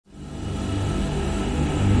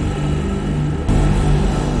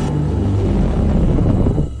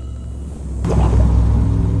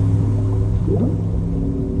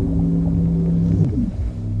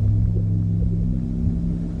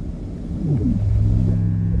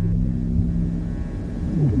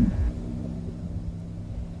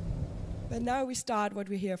And now we start what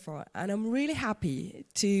we're here for. And I'm really happy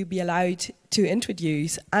to be allowed to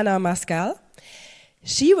introduce Anna Mascal.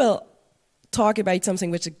 She will talk about something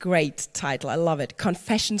which is a great title. I love it.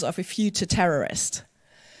 Confessions of a Future Terrorist.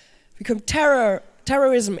 Because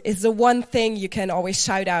terrorism is the one thing you can always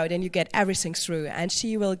shout out and you get everything through. And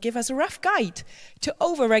she will give us a rough guide to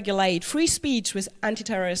over-regulate free speech with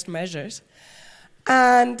anti-terrorist measures.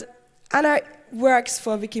 And Anna works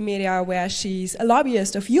for Wikimedia, where she's a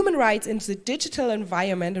lobbyist of human rights in the digital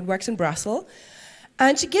environment and works in Brussels.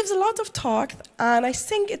 And she gives a lot of talk, and I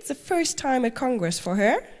think it's the first time at Congress for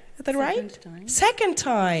her. Is that right? Time. Second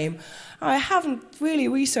time. I haven't really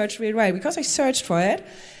researched it right because I searched for it.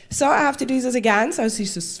 So I have to do this again. So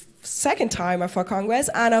she's the second time for Congress,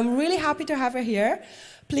 and I'm really happy to have her here.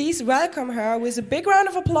 Please welcome her with a big round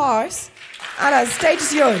of applause. Anna, the stage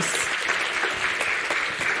is yours.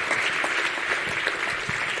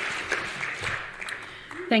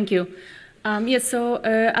 Thank you. Yes, so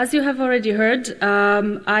as you have already heard,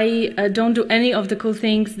 I don't do any of the cool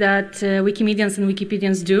things that Wikimedians and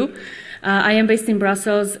Wikipedians do. I am based in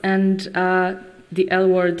Brussels, and the L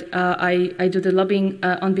word, I do the lobbying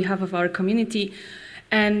on behalf of our community.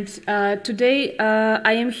 And today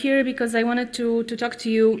I am here because I wanted to talk to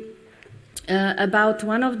you about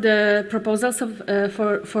one of the proposals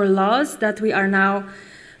for laws that we are now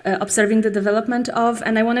observing the development of,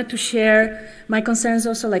 and I wanted to share my concerns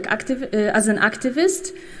also like as an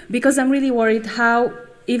activist, because I'm really worried how,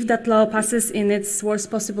 if that law passes in its worst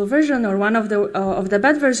possible version or one of the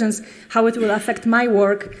bad versions, how it will affect my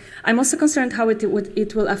work. I'm also concerned how it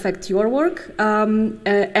will affect your work and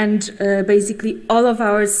basically all of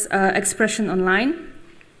our expression online.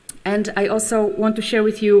 And I also want to share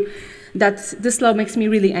with you that this law makes me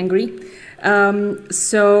really angry.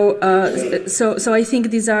 So I think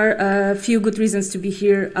these are a few good reasons to be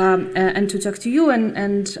here and to talk to you.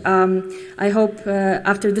 And I hope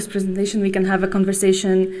after this presentation we can have a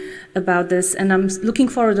conversation about this. And I'm looking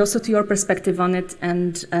forward also to your perspective on it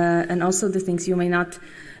and also the things you may not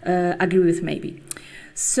agree with maybe.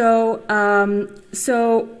 So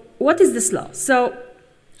what is this law? So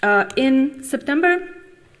in September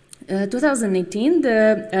 2018,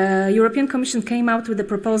 the European Commission came out with a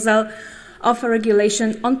proposal of a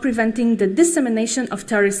regulation on preventing the dissemination of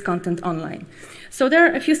terrorist content online. So there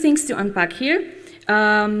are a few things to unpack here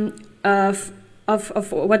of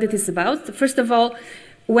what it is about. First of all,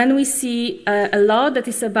 when we see a law that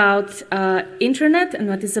is about internet and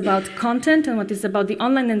what is about content and what is about the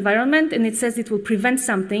online environment, and it says it will prevent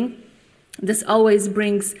something, this always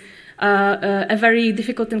brings a very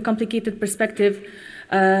difficult and complicated perspective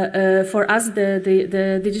for us,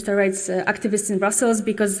 the digital rights activists in Brussels,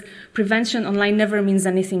 because prevention online never means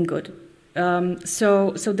anything good.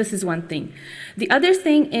 So this is one thing. The other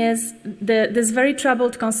thing is this very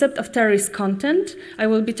troubled concept of terrorist content. I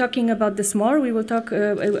will be talking about this more. We will talk.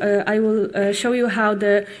 I will show you how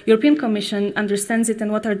the European Commission understands it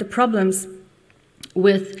and what are the problems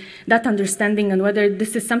with that understanding and whether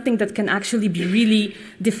this is something that can actually be really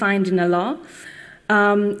defined in a law.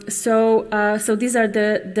 So these are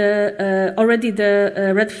already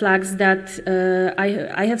the red flags that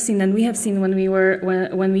I have seen and we have seen when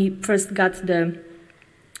we first got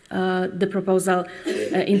the proposal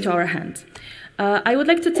into our hand. I would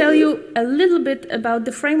like to tell you a little bit about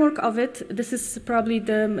the framework of it. This is probably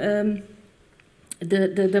the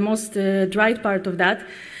most dry part of that.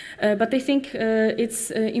 But I think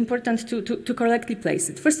it's important to correctly place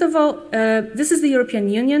it. First of all, this is the European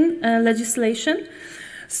Union legislation.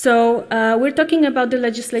 So we're talking about the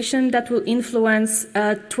legislation that will influence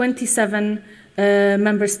 27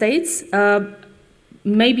 member states,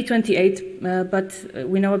 maybe 28, but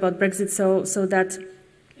we know about Brexit, so that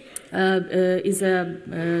is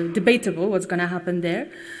debatable what's going to happen there.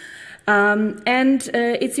 And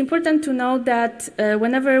it's important to know that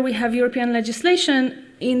whenever we have European legislation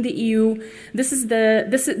in the EU,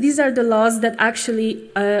 these are the laws that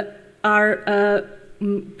actually are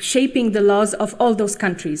shaping the laws of all those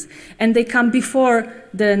countries, and they come before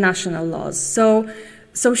the national laws. So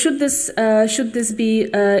should this be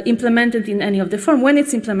implemented in any of the form? When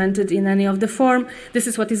it's implemented in any of the form, this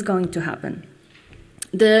is what is going to happen.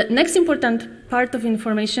 The next important part of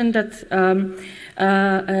information that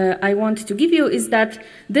I want to give you is that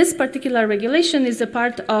this particular regulation is a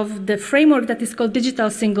part of the framework that is called Digital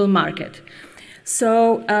Single Market.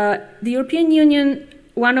 So the European Union,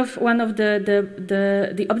 one of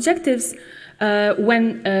the objectives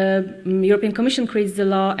when European Commission creates the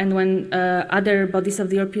law and when other bodies of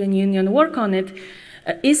the European Union work on it,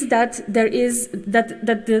 is that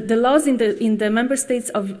the laws in the member states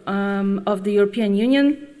of the European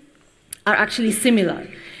Union are actually similar.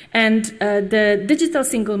 And the digital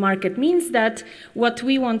single market means that what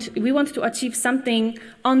we want to achieve something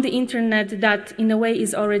on the internet that in a way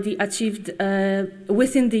is already achieved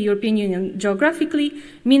within the European Union geographically,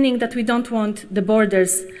 meaning that we don't want the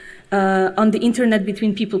borders on the internet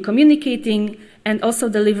between people communicating and also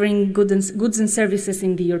delivering goods and services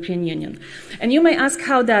in the European Union. And you may ask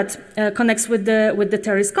how that connects with the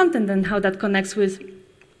terrorist content and how that connects with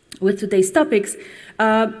today's topics.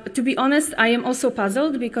 To be honest, I am also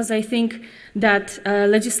puzzled because I think that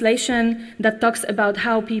legislation that talks about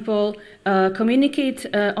how people communicate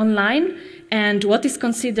online and what is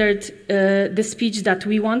considered the speech that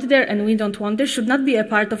we want there and we don't want there should not be a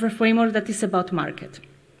part of a framework that is about market.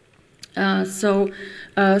 So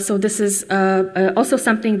this is also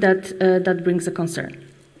something that brings a concern.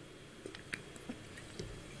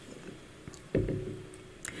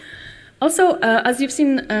 Also, as you've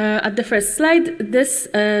seen at the first slide, this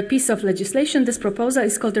piece of legislation, this proposal,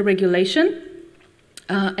 is called a regulation.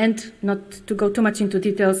 And not to go too much into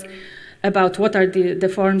details about what are the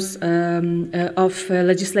forms of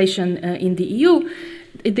legislation in the EU,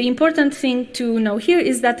 the important thing to know here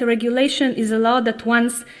is that a regulation is a law that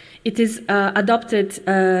once it is adopted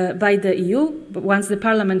by the EU, once the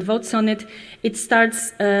Parliament votes on it, it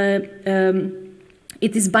starts.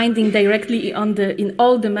 It is binding directly in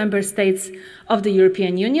all the member states of the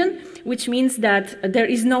European Union, which means that there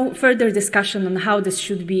is no further discussion on how this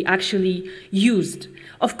should be actually used.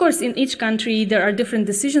 Of course, in each country, there are different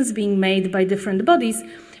decisions being made by different bodies,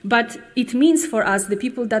 but it means for us, the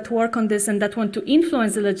people that work on this and that want to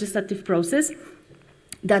influence the legislative process,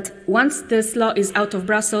 that once this law is out of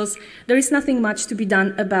Brussels, there is nothing much to be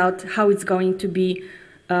done about how it's going to be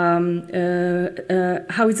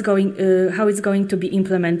how it's going to be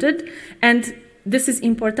implemented. And this is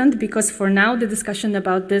important because for now the discussion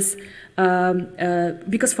about this,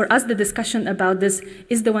 because for us the discussion about this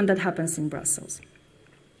is the one that happens in Brussels.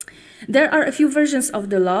 There are a few versions of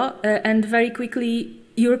the law, and very quickly,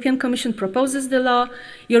 European Commission proposes the law,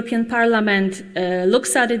 European Parliament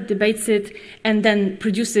looks at it, debates it, and then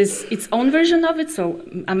produces its own version of it, so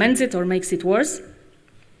amends it or makes it worse.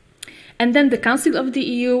 And then the Council of the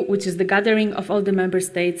EU, which is the gathering of all the member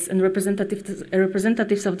states and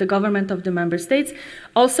representatives of the government of the member states,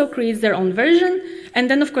 also creates their own version.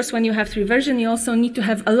 And then, of course, when you have three versions, you also need to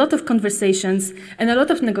have a lot of conversations and a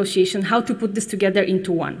lot of negotiation how to put this together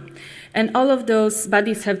into one. And all of those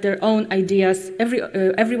bodies have their own ideas.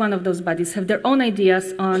 Every one of those bodies have their own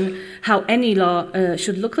ideas on how any law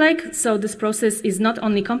should look like. So this process is not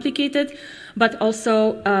only complicated, but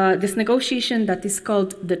also this negotiation that is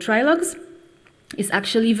called the trilogues is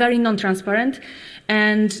actually very non-transparent,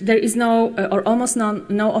 and there is no or almost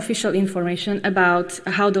no official information about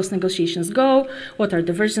how those negotiations go, what are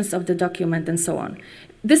the versions of the document, and so on.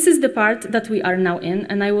 This is the part that we are now in,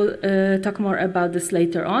 and I will talk more about this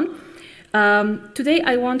later on. Today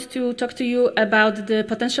I want to talk to you about the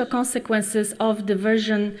potential consequences of the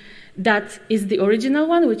version that is the original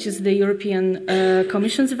one, which is the European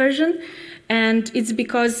Commission's version. And it's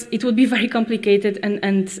because it would be very complicated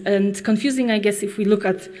and confusing, I guess, if we look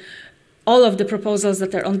at all of the proposals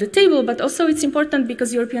that are on the table, but also it's important because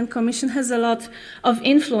the European Commission has a lot of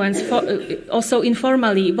influence, also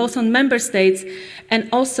informally, both on member states and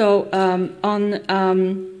also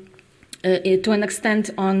to an extent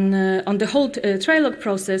on the whole trilogue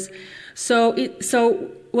process. So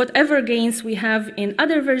whatever gains we have in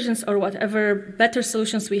other versions or whatever better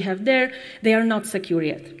solutions we have there, they are not secure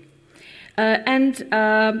yet. I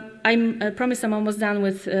promise I'm almost done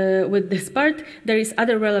with this part. There is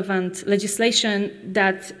other relevant legislation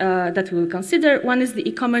that we will consider. One is the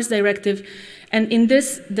e-commerce directive, and in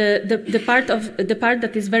this, the part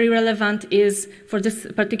that is very relevant is for this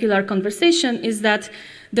particular conversation is that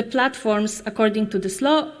the platforms, according to this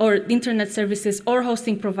law, or internet services or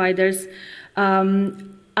hosting providers,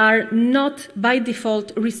 are not by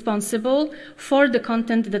default responsible for the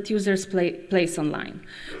content that users place online.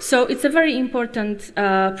 So it's a very important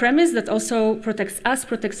premise that also protects us,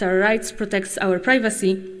 protects our rights, protects our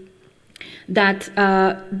privacy, that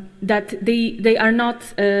they are not,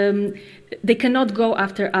 they cannot go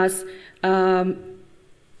after us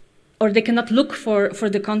or they cannot look for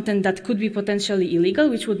the content that could be potentially illegal,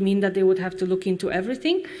 which would mean that they would have to look into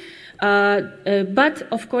everything. But,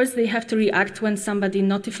 of course, they have to react when somebody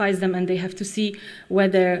notifies them, and they have to see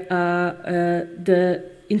whether the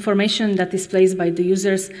information that is placed by the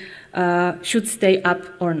users should stay up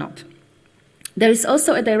or not. There is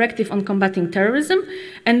also a directive on combating terrorism,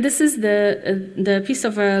 and this is the piece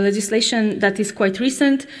of legislation that is quite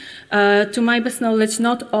recent. To my best knowledge,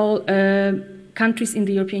 not all countries in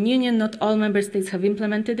the European Union. Not all member states have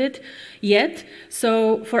implemented it yet.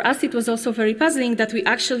 So for us, it was also very puzzling that we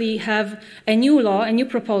actually have a new law, a new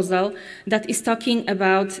proposal that is talking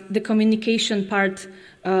about the communication part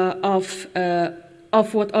of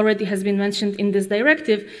what already has been mentioned in this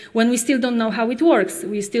directive, when we still don't know how it works.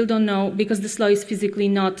 We still don't know, because this law is physically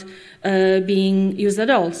not being used at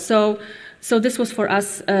all. So this was for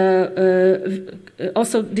us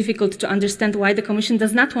also difficult to understand why the Commission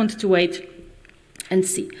does not want to wait and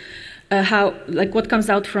see what comes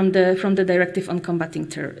out from the directive on combating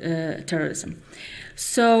terrorism.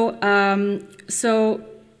 So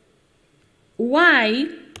why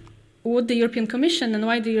would the European Commission and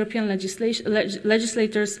why the European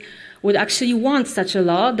legislators would actually want such a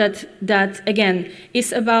law that again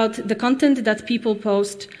is about the content that people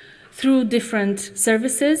post through different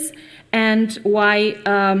services, and why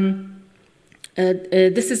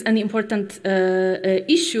this is an important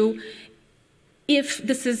issue. If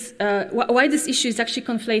this is why this issue is actually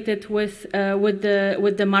conflated with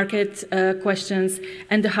the market questions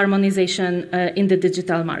and the harmonization in the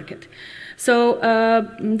digital market. So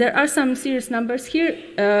there are some serious numbers here,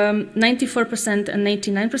 94% and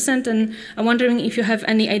 89%, and I'm wondering if you have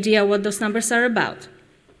any idea what those numbers are about.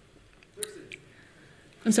 Persons.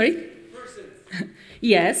 I'm sorry? Persons.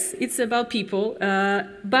 Yes, it's about people,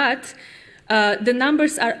 but the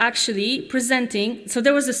numbers are actually presenting, so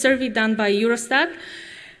there was a survey done by Eurostat,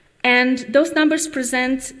 and those numbers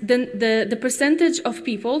present the percentage of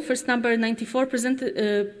people. First number, 94,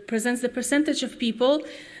 presents the percentage of people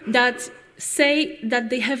that say that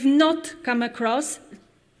they have not come across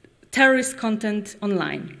terrorist content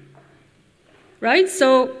online. Right?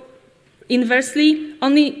 So inversely,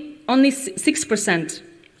 only 6%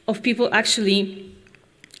 of people actually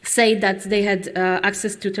say that they had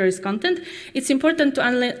access to terrorist content. It's important to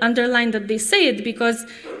underline that they say it, because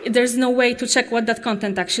there's no way to check what that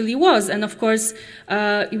content actually was. And of course,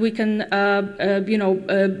 we can,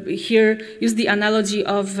 here use the analogy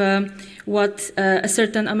of what a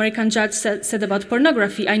certain American judge said about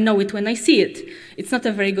pornography. I know it when I see it. It's not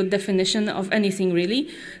a very good definition of anything, really.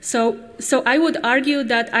 So I would argue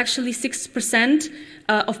that actually 6%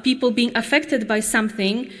 of people being affected by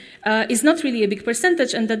something is not really a big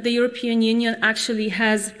percentage, and that the European Union actually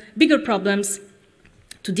has bigger problems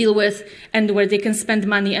to deal with and where they can spend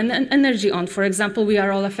money and energy on. For example, we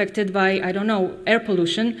are all affected by, I don't know, air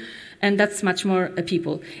pollution, and that's much more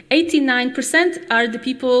people. 89% are the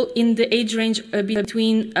people in the age range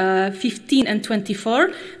between 15 and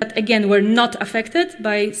 24, that again were not affected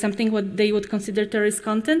by something what they would consider terrorist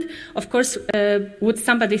content. Of course, would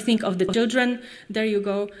somebody think of the children? There you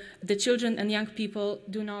go. The children and young people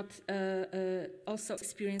do not also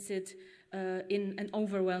experience it in an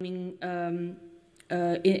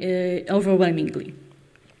overwhelmingly.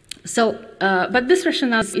 So, but this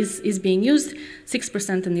rationale is being used,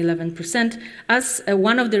 6% and 11%, as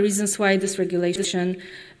one of the reasons why this regulation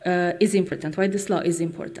is important, why this law is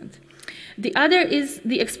important. The other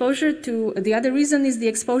reason is the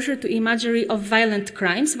exposure to imagery of violent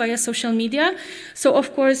crimes via social media. So,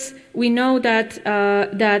 of course, we know that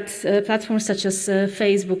platforms such as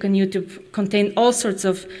Facebook and YouTube contain all sorts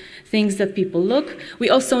of things that people look. We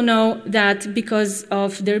also know that because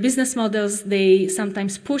of their business models, they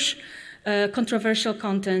sometimes push controversial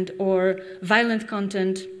content or violent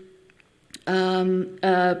content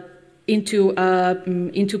into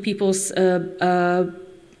people's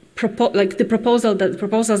the proposals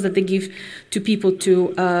that they give to people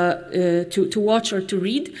to watch or to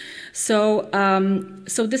read. So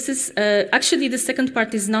this is actually the second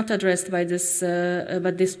part is not addressed by this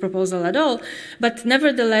proposal at all. But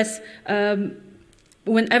nevertheless,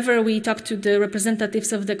 whenever we talk to the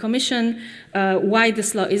representatives of the Commission, why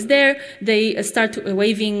this law is there, they start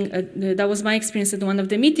waving. That was my experience at one of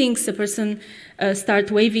the meetings. A person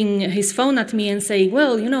start waving his phone at me and saying,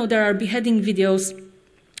 "Well, you know, there are beheading videos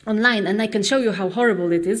online, and I can show you how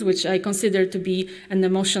horrible it is," which I consider to be an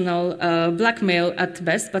emotional blackmail at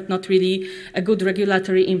best, but not really a good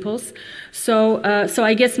regulatory impulse. So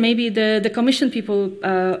I guess maybe the Commission people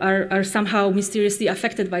are somehow mysteriously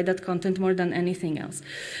affected by that content more than anything else.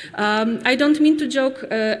 I don't mean to joke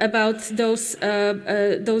about those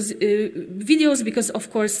videos, because of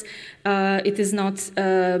course it is not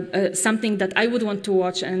something that I would want to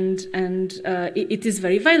watch, and it is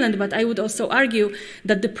very violent. But I would also argue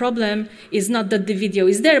that the problem is not that the video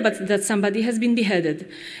is there, but that somebody has been beheaded.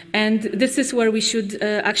 And this is where we should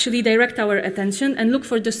actually direct our attention and look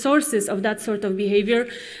for the sources of that sort of behavior,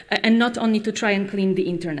 and not only to try and clean the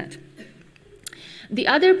internet. The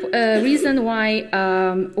other reason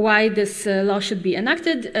why this law should be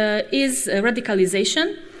enacted is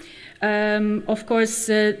radicalization. Of course,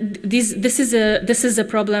 this is a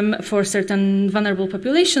problem for certain vulnerable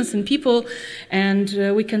populations and people,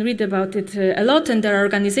 and we can read about it a lot. And there are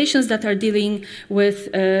organizations that are dealing with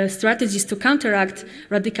strategies to counteract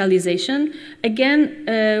radicalization. Again,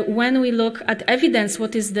 when we look at evidence,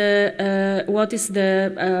 what is the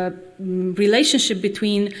relationship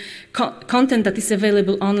between content that is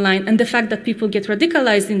available online and the fact that people get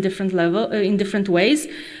radicalized in different ways.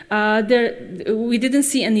 We didn't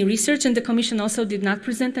see any research, and the Commission also did not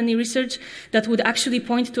present any research that would actually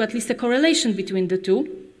point to at least a correlation between the two.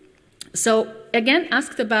 So again,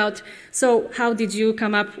 asked about, so how did you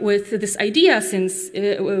come up with this idea, since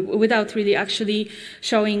without really actually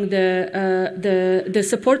showing the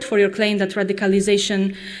support for your claim that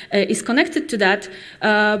radicalization is connected to that.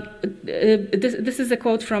 This is a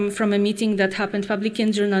quote from a meeting that happened publicly,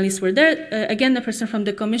 and journalists were there. Again, the person from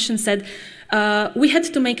the Commission said, we had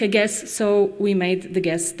to make a guess, so we made the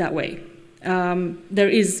guess that way. There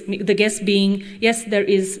is the guess being, yes, there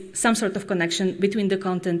is some sort of connection between the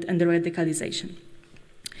content and the radicalization.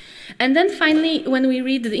 And then finally, when we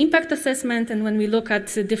read the impact assessment and when we look at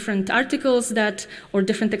different articles that, or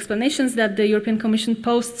different explanations that the European Commission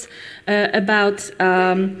posts about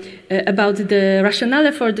the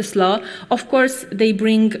rationale for this law, of course, they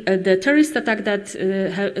bring the terrorist attack that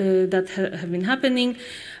have been happening.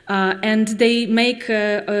 And they make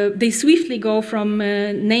they swiftly go from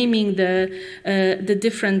naming the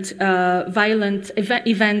different violent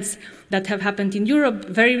events that have happened in Europe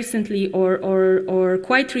very recently or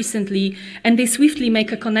quite recently, and they swiftly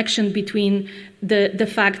make a connection between the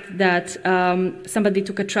fact that somebody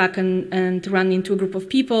took a truck and ran into a group of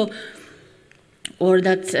people, or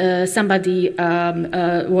that somebody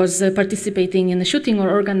was participating in a shooting or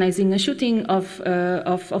organizing a shooting of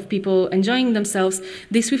people enjoying themselves.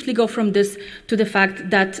 They swiftly go from this to the fact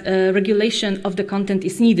that regulation of the content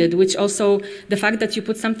is needed, which also, the fact that you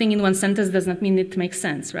put something in one sentence does not mean it makes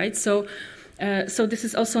sense, right? So this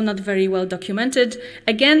is also not very well documented.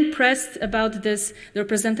 Again, pressed about this, the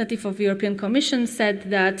representative of the European Commission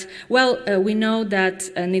said that, well, we know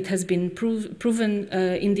that, and it has been proven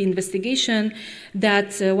in the investigation,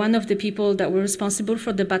 that one of the people that were responsible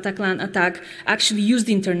for the Bataclan attack actually used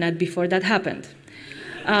the internet before that happened.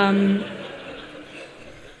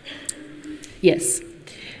 Yes.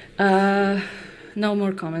 No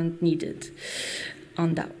more comment needed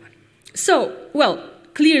on that one. So, well,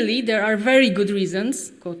 clearly, there are very good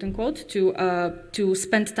reasons, quote unquote, to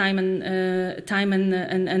spend time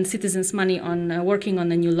and citizens' money on working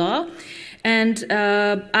on a new law. And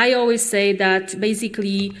I always say that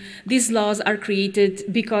basically these laws are created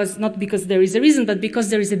because, not because there is a reason, but because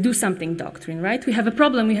there is a do something doctrine, right? We have a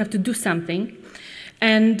problem, we have to do something.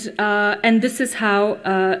 And this is how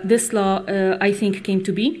this law, I think, came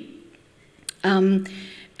to be.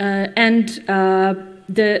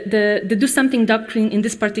 The do something doctrine in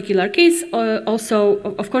this particular case also,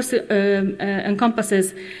 of course,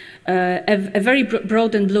 encompasses a very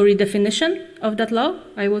broad and blurry definition of that law.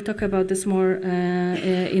 I will talk about this more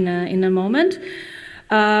in a moment.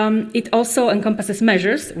 It also encompasses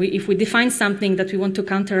measures. If we define something that we want to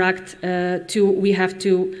counteract, we have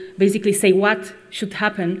to basically say what should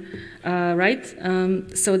happen, right?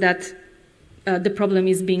 So that the problem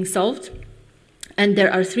is being solved. And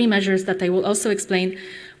there are three measures that I will also explain.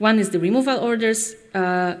 One is the removal orders,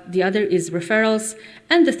 the other is referrals,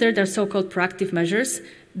 and the third are so-called proactive measures.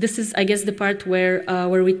 This is, I guess, the part where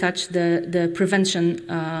we touch the prevention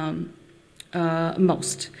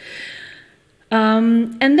most.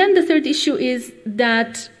 And then the third issue is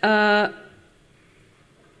that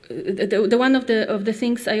one of the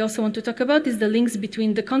things I also want to talk about is the links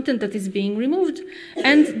between the content that is being removed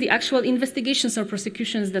and the actual investigations or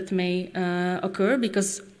prosecutions that may occur,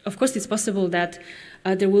 because of course it's possible that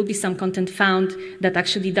there will be some content found that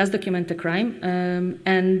actually does document a crime,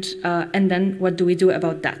 and then what do we do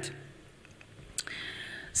about that?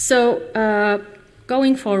 So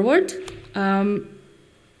going forward,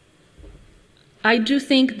 I do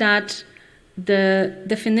think that the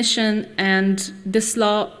definition and this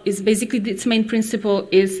law is basically, its main principle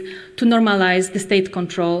is to normalize the state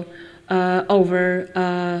control over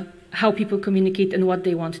how people communicate and what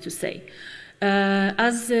they want to say.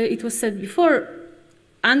 As it was said before,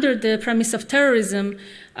 under the premise of terrorism,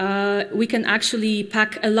 we can actually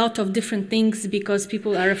pack a lot of different things because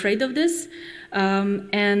people are afraid of this.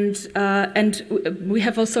 And we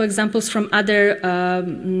have also examples from other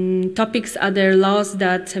topics, other laws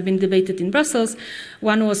that have been debated in Brussels.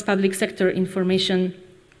 One was Public Sector Information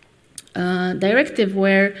Directive,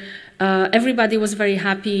 where Everybody was very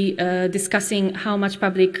happy discussing how much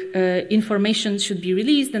public information should be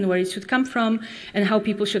released and where it should come from and how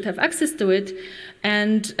people should have access to it.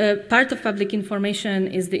 And part of public information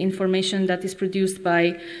is the information that is produced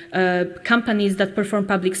by companies that perform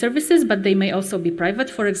public services, but they may also be private.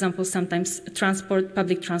 For example, sometimes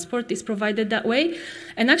public transport is provided that way.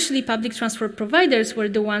 And actually, public transport providers were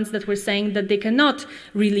the ones that were saying that they cannot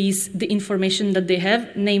release the information that they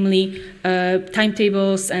have, namely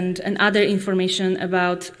timetables and other information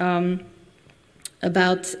about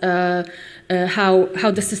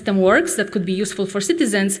how the system works that could be useful for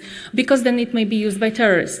citizens, because then it may be used by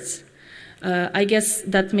terrorists. I guess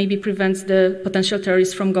that maybe prevents the potential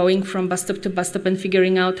terrorists from going from bus stop to bus stop and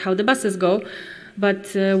figuring out how the buses go,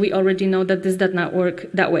 but we already know that this does not work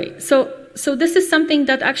that way. So this is something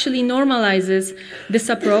that actually normalizes this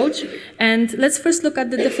approach. And let's first look at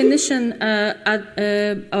the definition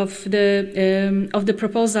of the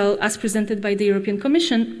proposal as presented by the European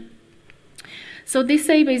Commission. So they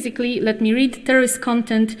say basically, let me read, terrorist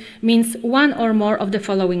content means one or more of the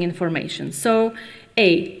following information. So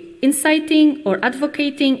A, inciting or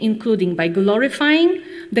advocating, including by glorifying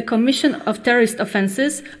the commission of terrorist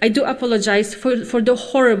offenses. I do apologize for the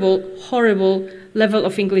horrible level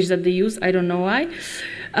of English that they use. I don't know why.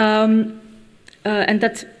 And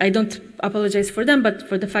that I don't apologize for them, but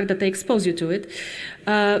for the fact that they expose you to it.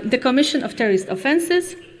 The commission of terrorist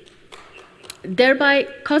offenses, thereby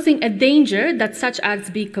causing a danger that such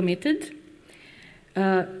acts be committed.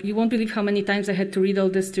 You won't believe how many times I had to read all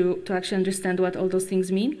this to actually understand what all those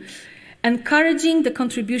things mean. Encouraging the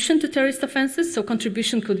contribution to terrorist offenses. So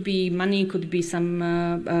contribution could be money, could be some,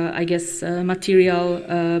 material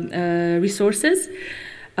resources.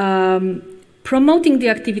 Promoting the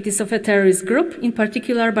activities of a terrorist group, in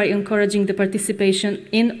particular by encouraging the participation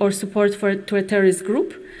in or support to a terrorist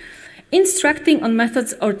group. Instructing on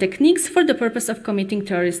methods or techniques for the purpose of committing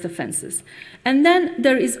terrorist offenses. And then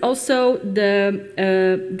there is also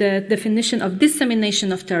the definition of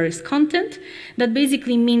dissemination of terrorist content, that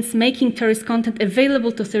basically means making terrorist content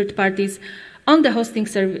available to third parties on the hosting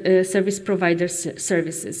service providers'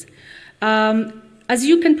 services. As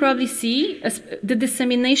you can probably see, the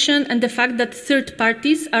dissemination and the fact that third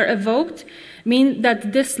parties are evoked mean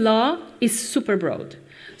that this law is super broad.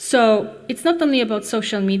 So it's not only about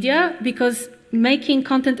social media, because making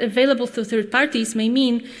content available to third parties may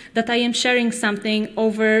mean that I am sharing something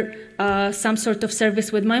over some sort of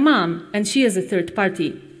service with my mom, and she is a third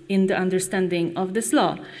party in the understanding of this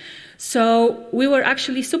law. So we were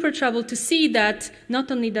actually super troubled to see that not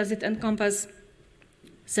only does it encompass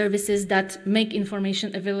services that make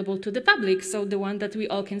information available to the public, so the one that we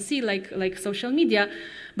all can see, like social media,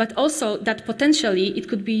 but also that potentially it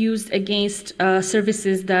could be used against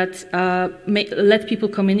services that may let people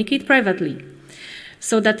communicate privately.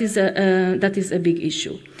 So that is a big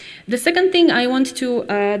issue. The second thing I want to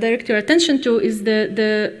direct your attention to is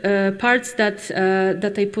the parts that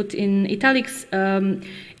I put in italics.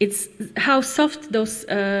 It's how soft those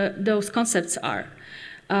concepts are.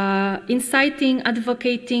 Inciting,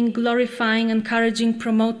 advocating, glorifying, encouraging,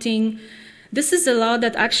 promoting. This is a law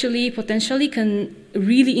that actually potentially can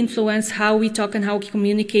really influence how we talk and how we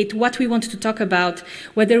communicate, what we want to talk about,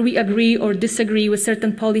 whether we agree or disagree with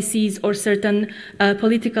certain policies or certain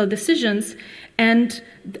political decisions. And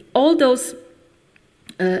all those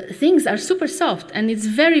things are super soft, and it's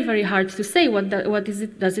very, very hard to say what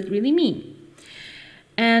does it really mean.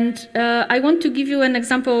 And I want to give you an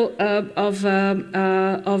example of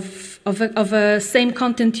a same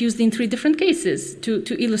content used in 3 different cases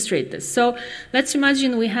to illustrate this. So let's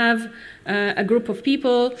imagine we have a group of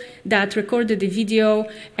people that recorded a video,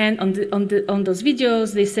 and on those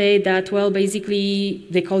videos they say that, well, basically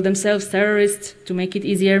they call themselves terrorists to make it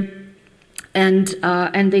easier. And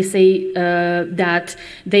they say that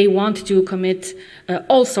they want to commit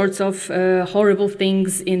all sorts of horrible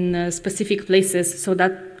things in specific places, so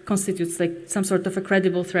that constitutes like some sort of a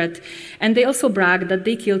credible threat. And they also brag that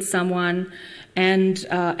they killed someone, and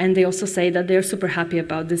they also say that they're super happy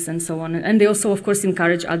about this and so on. And they also, of course,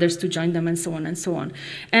 encourage others to join them and so on and so on.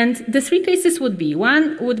 And the 3 cases would be,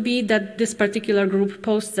 one would be that this particular group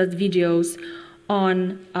posts that videos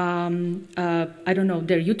on,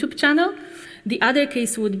 their YouTube channel. The other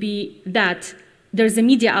case would be that there's a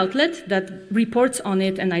media outlet that reports on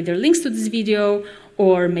it and either links to this video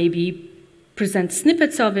or maybe presents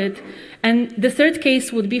snippets of it. And the third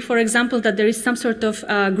case would be, for example, that there is some sort of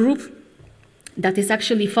group that is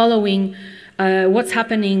actually following what's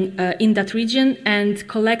happening in that region and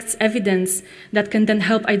collects evidence that can then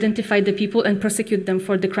help identify the people and prosecute them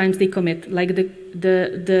for the crimes they commit, like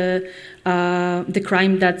the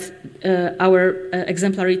crime that our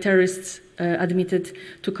exemplary terrorists admitted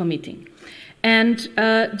to committing. And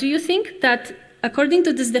do you think that, according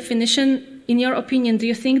to this definition, in your opinion, do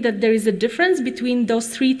you think that there is a difference between those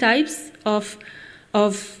three types of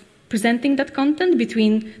presenting that content,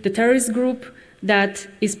 between the terrorist group that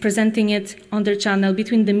is presenting it on their channel,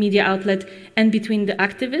 between the media outlet, and between the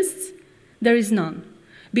activists? There is none.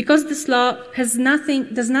 Because this law does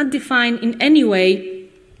not define in any way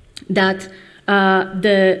that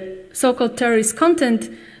the so-called terrorist content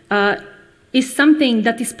is something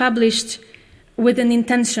that is published with an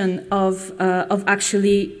intention of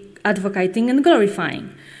actually advocating and glorifying.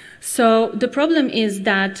 So the problem is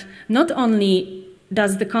that not only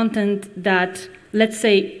does the content that, let's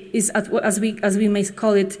say, is, as we may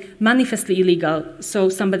call it, manifestly illegal, so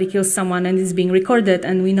somebody kills someone and is being recorded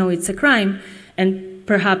and we know it's a crime, and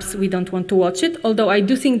perhaps we don't want to watch it, although I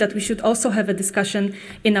do think that we should also have a discussion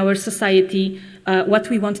in our society what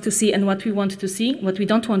we want to see and what we want to see, what we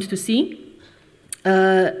don't want to see,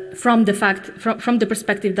 from the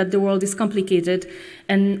perspective that the world is complicated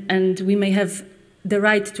and we may have the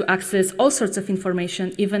right to access all sorts of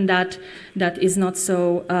information, even that is not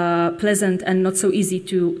so pleasant and not so easy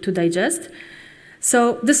to digest.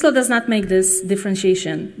 So this law does not make this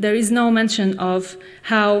differentiation. There is no mention of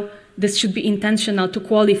how this should be intentional to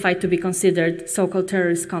qualify to be considered so-called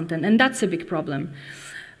terrorist content, and that's a big problem.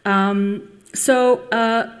 As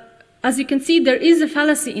you can see, there is a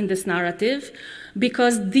fallacy in this narrative,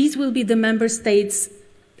 because these will be the member states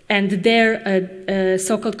and their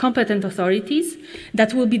so-called competent authorities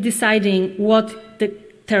that will be deciding what the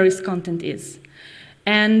terrorist content is.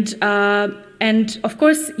 And of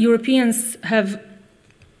course, Europeans have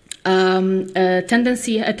a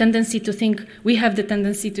tendency to think, we have the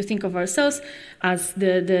tendency to think of ourselves as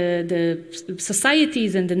the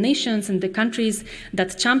societies and the nations and the countries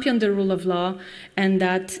that champion the rule of law and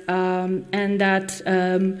that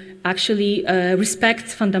actually respect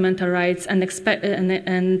fundamental rights and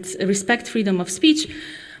respect freedom of speech.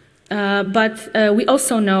 But we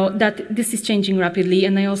also know that this is changing rapidly,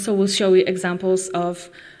 and I also will show you examples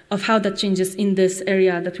of how that changes in this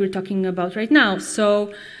area that we're talking about right now.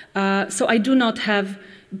 So I do not have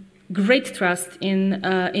great trust in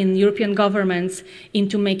European governments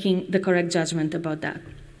into making the correct judgment about that.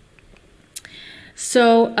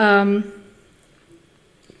 So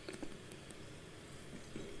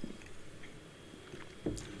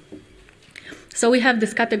we have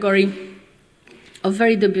this category of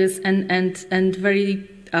very dubious and very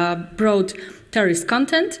broad terrorist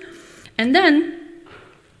content, and then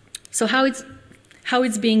so how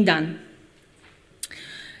it's being done.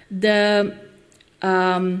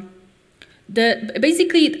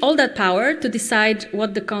 Basically, all that power to decide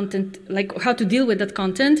what the content, like how to deal with that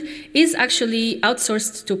content, is actually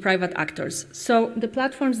outsourced to private actors. So the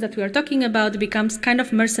platforms that we are talking about becomes kind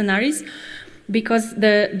of mercenaries, because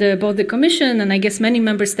both the Commission and I guess many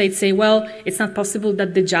member states say, well, it's not possible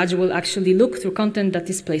that the judge will actually look through content that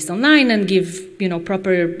is placed online and give,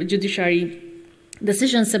 proper judiciary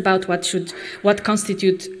decisions about what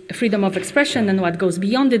constitute freedom of expression and what goes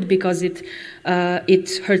beyond it, because it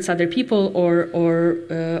hurts other people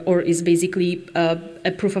or is basically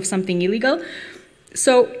a proof of something illegal.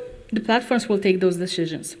 So the platforms will take those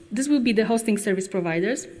decisions. This will be the hosting service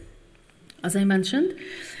providers, as I mentioned.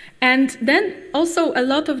 And then also a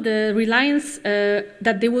lot of the reliance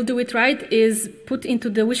that they will do it right is put into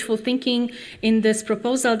the wishful thinking in this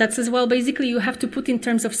proposal that says, well, basically you have to put in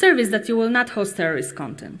terms of service that you will not host terrorist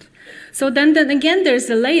content. So then again, there's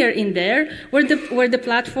a layer in there where the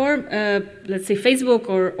platform, let's say Facebook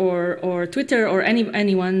or Twitter or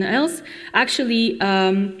anyone else, actually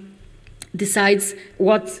decides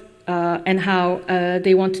what and how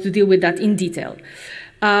they want to deal with that in detail.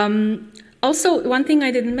 Also, one thing I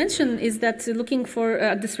didn't mention is that looking for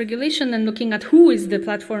this regulation and looking at who is the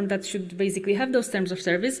platform that should basically have those terms of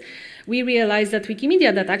service, we realized at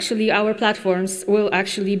Wikimedia that actually our platforms will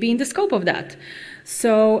actually be in the scope of that.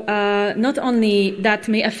 So not only that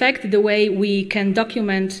may affect the way we can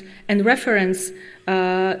document and reference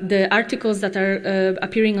the articles that are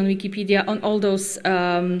appearing on Wikipedia on all those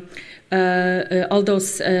all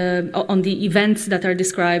those on the events that are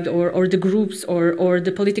described, or the groups, or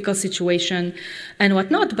the political situation and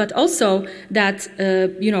whatnot, but also that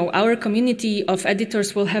our community of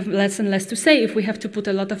editors will have less and less to say if we have to put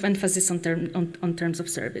a lot of emphasis on terms of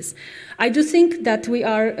service. I do think that we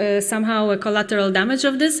are somehow a collateral damage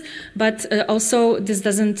of this, but also this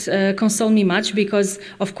doesn't console me much, because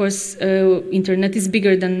of course internet is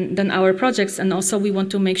bigger than our projects, and also we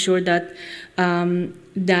want to make sure that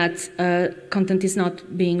content is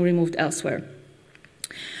not being removed elsewhere.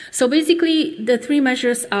 So basically, the three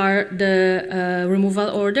measures are the removal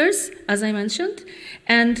orders, as I mentioned,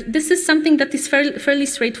 and this is something that is fairly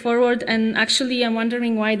straightforward, and actually I'm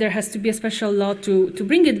wondering why there has to be a special law to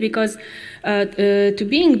bring it, because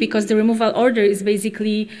the removal order is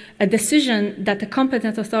basically a decision that a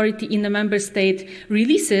competent authority in the member state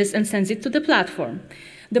releases and sends it to the platform.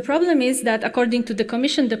 The problem is that, according to the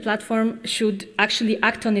Commission, the platform should actually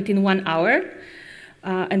act on it in 1 hour.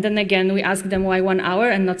 And then again, we ask them why 1 hour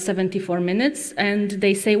and not 74 minutes. And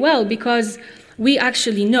they say, well, because we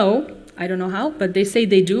actually know, I don't know how, but they say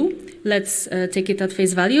they do. Let's take it at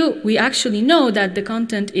face value. We actually know that the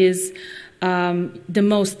content is the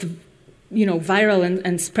most viral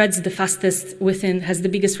and spreads the fastest has the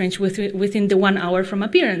biggest range within the 1 hour from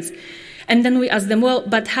appearance. And then we ask them, well,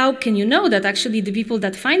 but how can you know that actually the people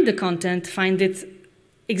that find the content find it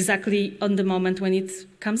exactly on the moment when it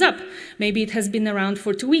comes up? Maybe it has been around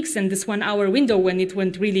for 2 weeks, and this 1 hour window when it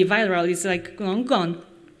went really viral is like long gone.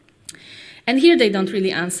 And here they don't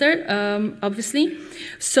really answer, obviously.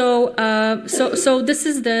 So this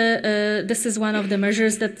is one of the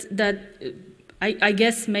measures that I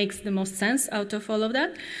guess makes the most sense out of all of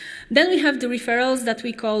that. Then we have the referrals that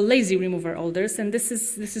we call lazy remover orders, and this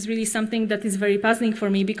is really something that is very puzzling for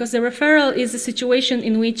me, because the referral is a situation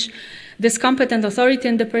in which this competent authority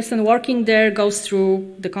and the person working there goes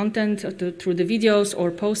through the content, through the videos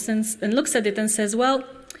or posts, and looks at it and says, well,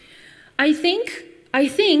 I think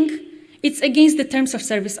it's against the terms of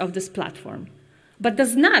service of this platform, but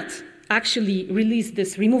does not actually release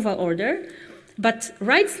this removal order, but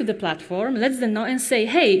writes to the platform, lets them know and say,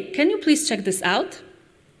 hey, can you please check this out?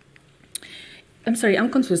 I'm sorry, I'm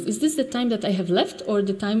confused. Is this the time that I have left, or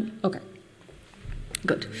the time? Okay,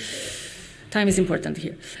 good. Time is important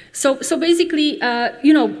here. So basically,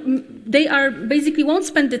 they are basically won't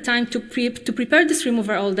spend the time to prepare this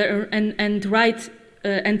remover order and write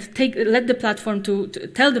and let the platform to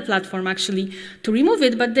tell the platform actually to remove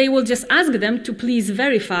it, but they will just ask them to please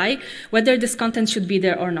verify whether this content should be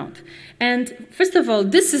there or not. And first of all,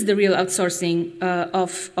 this is the real outsourcing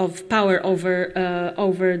of power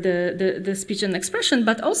over the speech and expression,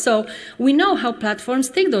 but also we know how platforms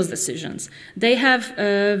take those decisions. They have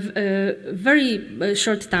a very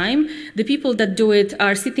short time. The people that do it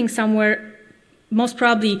are sitting somewhere, most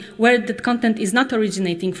probably where the content is not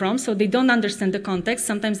originating from, so they don't understand the context.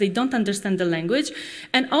 Sometimes they don't understand the language.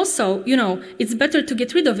 And also, it's better to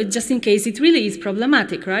get rid of it just in case it really is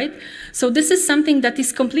problematic, right? So this is something that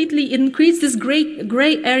is completely, it creates this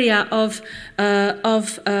gray area of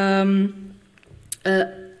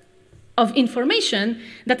information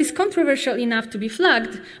that is controversial enough to be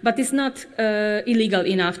flagged, but is not illegal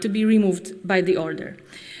enough to be removed by the order.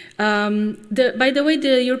 By the way,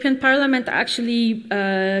 the European Parliament actually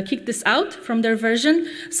kicked this out from their version.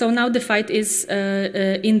 So now the fight is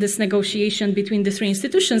in this negotiation between the three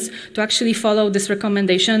institutions to actually follow this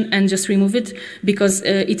recommendation and just remove it, because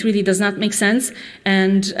it really does not make sense,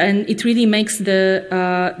 and it really makes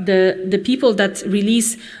the people that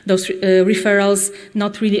release those referrals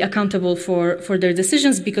not really accountable for their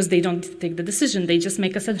decisions, because they don't take the decision, they just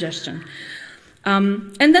make a suggestion.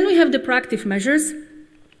 And then we have the proactive measures,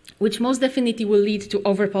 which most definitely will lead to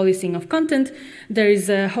over-policing of content. There is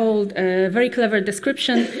a whole very clever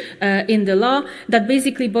description in the law that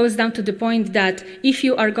basically boils down to the point that if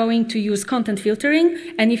you are going to use content filtering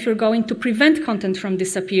and if you're going to prevent content from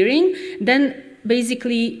disappearing, then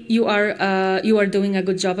basically you are doing a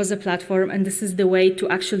good job as a platform, and this is the way to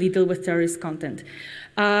actually deal with terrorist content.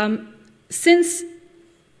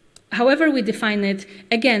 However we define it,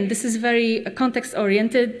 again, this is very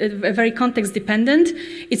context-oriented, very context-dependent.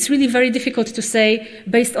 It's really very difficult to say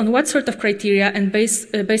based on what sort of criteria and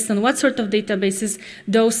based on what sort of databases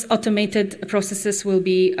those automated processes will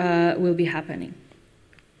be happening.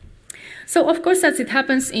 So, of course, as it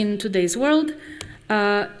happens in today's world,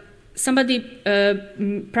 somebody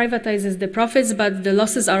privatizes the profits, but the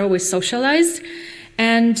losses are always socialized,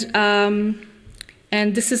 and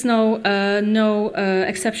this is no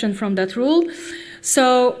exception from that rule.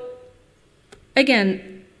 So,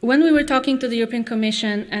 again, when we were talking to the European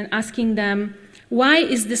Commission and asking them why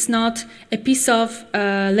is this not a piece of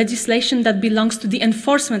legislation that belongs to the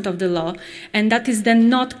enforcement of the law, and that is then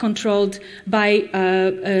not controlled by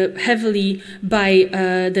heavily by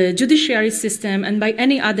the judiciary system and by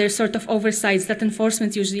any other sort of oversights that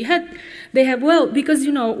enforcement usually they have? Well, because,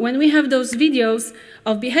 you know, when we have those videos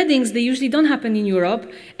of beheadings, they usually don't happen in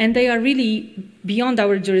Europe, and they are really beyond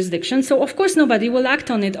our jurisdiction. So, of course, nobody will act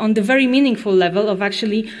on it on the very meaningful level of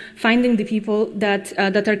actually finding the people that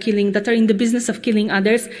that are in the business of killing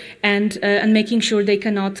others, and making sure they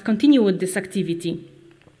cannot continue with this activity.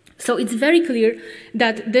 So it's very clear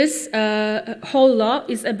that this whole law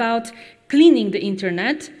is about cleaning the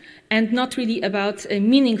internet, and not really about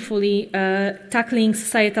meaningfully tackling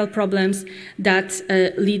societal problems that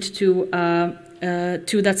lead to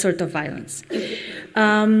that sort of violence.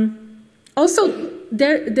 Also,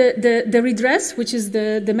 the redress, which is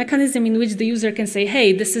the mechanism in which the user can say,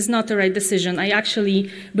 hey, this is not the right decision. I actually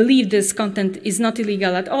believe this content is not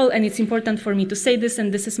illegal at all, and it's important for me to say this,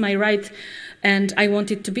 and this is my right, and I want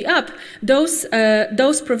it to be up.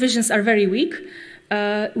 Those provisions are very weak.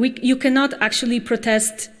 You cannot actually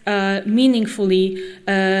protest meaningfully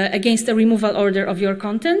against a removal order of your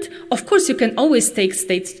content. Of course, you can always take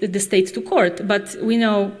the state to court, but we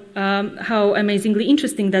know how amazingly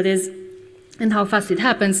interesting that is and how fast it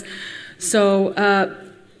happens. So I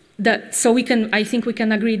think we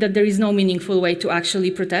can agree that there is no meaningful way to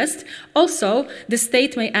actually protest. Also, the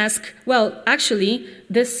state may ask, well, actually,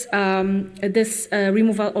 this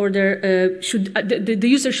removal order the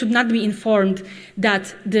user should not be informed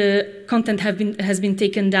that the content has been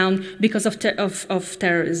taken down because of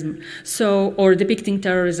terrorism, so, or depicting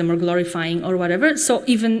terrorism or glorifying or whatever. So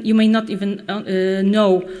even you may not even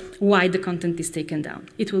know why the content is taken down.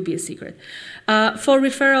 It will be a secret. For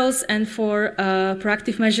referrals and for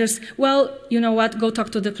proactive measures, well, you know what? Go talk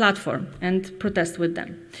to the platform and protest with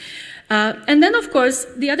them. And then, of course,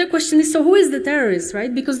 the other question is, so who is the terrorist,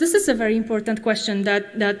 right? Because this is a very important question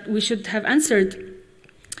that we should have answered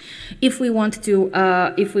if we want to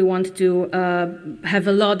have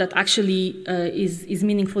a law that actually is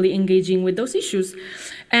meaningfully engaging with those issues.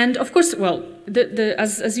 And of course, well,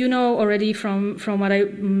 as you know already from what I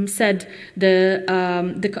said, the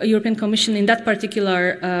European Commission in that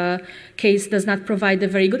particular case does not provide a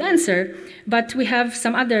very good answer, but we have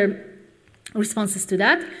some other responses to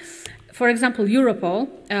that. For example, Europol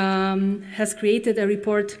has created a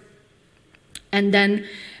report, and then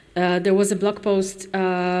there was a blog post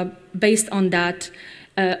based on that,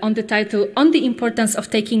 on the title, On the Importance of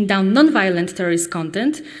Taking Down Non-Violent Terrorist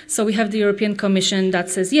Content. So we have the European Commission that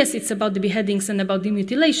says, yes, it's about the beheadings and about the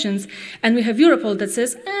mutilations, and we have Europol that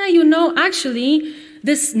says, you know, actually,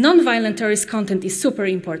 this non-violent terrorist content is super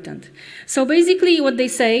important. So basically what they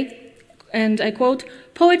say, and I quote,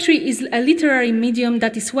 "Poetry is a literary medium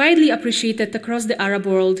that is widely appreciated across the Arab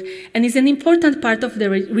world and is an important part of the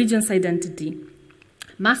region's identity.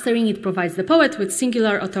 Mastering it provides the poet with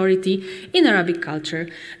singular authority in Arabic culture.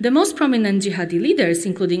 The most prominent jihadi leaders,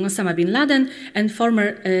 including Osama bin Laden and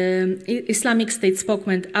former Islamic State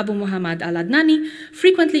spokesman Abu Muhammad al-Adnani,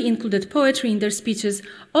 frequently included poetry in their speeches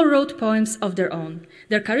or wrote poems of their own.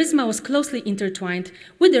 Their charisma was closely intertwined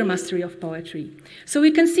with their mastery of poetry." So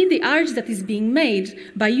we can see the arch that is being made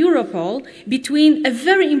by Europol between a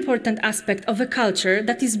very important aspect of a culture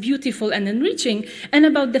that is beautiful and enriching, and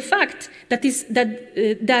about the fact that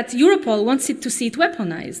Europol wants it to see it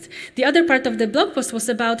weaponized. The other part of the blog post was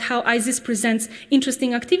about how ISIS presents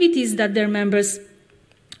interesting activities that their members,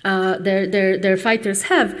 their fighters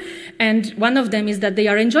have, and one of them is that they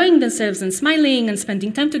are enjoying themselves and smiling and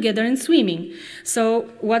spending time together and swimming. So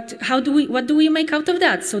what do we make out of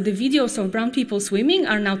that? So the videos of brown people swimming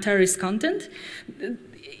are now terrorist content.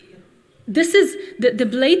 This is the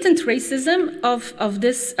blatant racism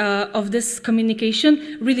of this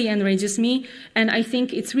communication really enrages me, and I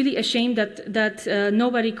think it's really a shame that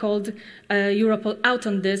nobody called Europol out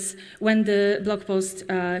on this when the blog post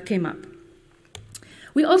came up.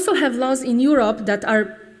 We also have laws in Europe that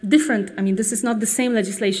are different. I mean, this is not the same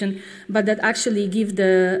legislation, but that actually give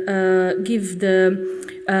the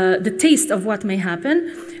taste of what may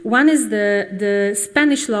happen. One is the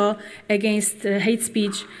Spanish law against hate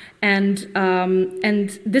speech, and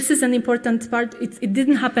this is an important part. It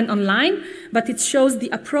didn't happen online, but it shows the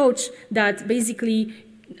approach that basically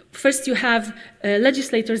first you have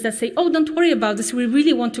legislators that say, oh, don't worry about this, we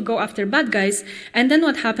really want to go after bad guys. And then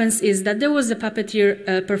what happens is that there was a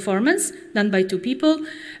puppeteer performance done by two people,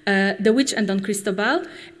 The Witch and Don Cristobal,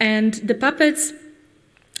 and the puppets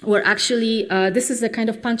were actually, this is a kind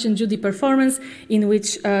of Punch and Judy performance in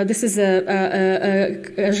which this is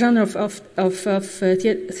a genre of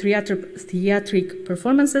theatric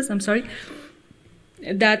performances, I'm sorry.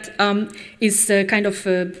 that is kind of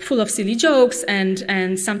full of silly jokes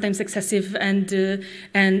and sometimes excessive and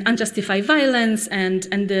unjustified violence and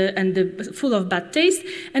full of bad taste.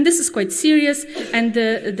 And this is quite serious. And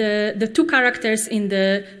the two characters in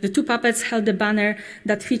the two puppets held a banner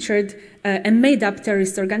that featured a made-up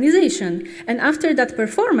terrorist organization. And after that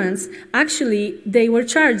performance, actually, they were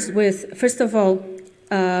charged with, first of all,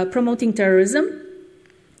 promoting terrorism,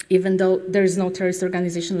 even though there is no terrorist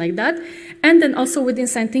organization like that, and then also with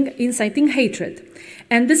inciting hatred.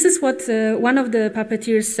 And this is what one of the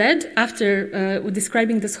puppeteers said after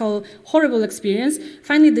describing this whole horrible experience.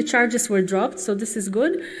 Finally, the charges were dropped, so this is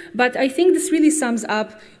good. But I think this really sums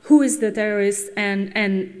up who is the terrorist and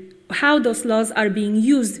how those laws are being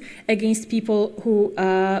used against people who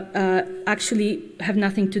actually have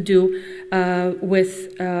nothing to do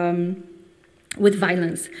with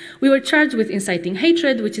violence. We were charged with inciting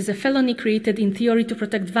hatred, which is a felony created in theory to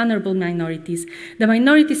protect vulnerable minorities. The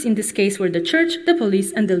minorities in this case were the church, the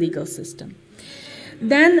police, and the legal system.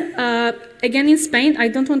 Then, again in Spain, I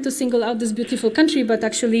don't want to single out this beautiful country, but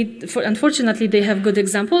actually, unfortunately, they have good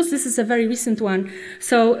examples. This is a very recent one.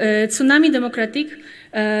 So, Tsunami Democratic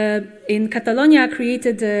in Catalonia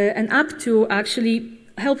created an app to actually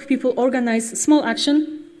help people organize small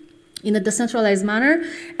action in a decentralized manner,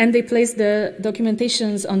 and they placed the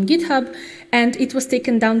documentations on GitHub, and it was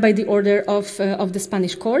taken down by the order of the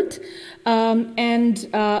Spanish court. And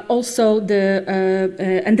also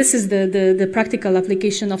and this is the practical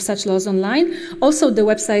application of such laws online. Also, the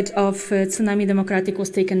website of Tsunami Democratic was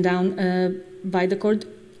taken down by the court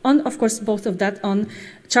on, of course, both of that on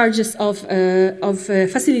charges of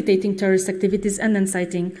facilitating terrorist activities and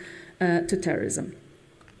inciting to terrorism.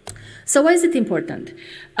 So why is it important?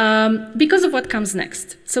 Because of what comes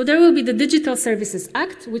next. So there will be the Digital Services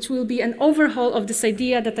Act, which will be an overhaul of this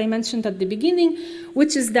idea that I mentioned at the beginning,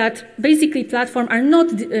 which is that basically platforms are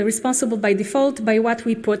not responsible by default by what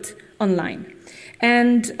we put online.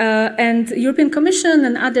 And the European Commission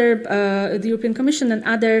and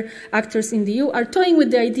other actors in the EU are toying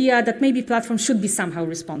with the idea that maybe platforms should be somehow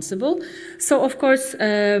responsible. So of course,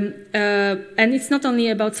 and it's not only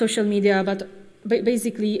about social media, but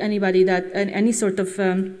basically anybody that any sort of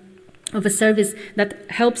a service that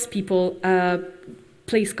helps people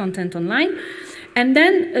place content online. And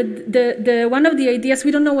then one of the ideas, we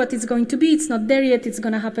don't know what it's going to be. It's not there yet. It's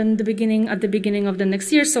going to happen at the beginning of the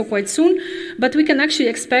next year, so quite soon. But we can actually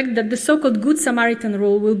expect that the so-called Good Samaritan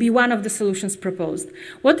rule will be one of the solutions proposed.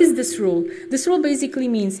 What is this rule? This rule basically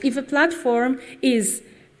means if a platform is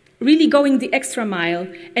really going the extra mile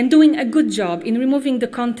and doing a good job in removing the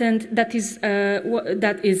content that is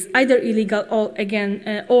either illegal or again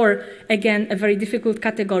a very difficult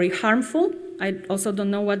category, harmful. I also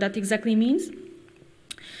don't know what that exactly means.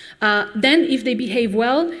 Then if they behave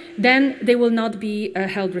well, then they will not be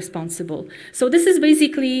held responsible. So this is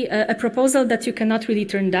basically a proposal that you cannot really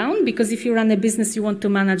turn down, because if you run a business, you want to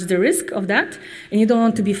manage the risk of that, and you don't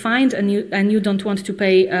want to be fined, and you don't want to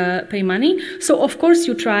pay money. So of course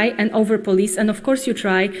you try and over-police, and of course you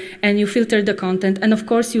try and you filter the content, and of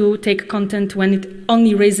course you take content when it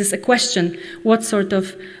only raises a question: what sort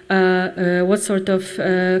of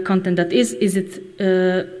content that is?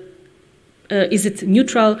 Is it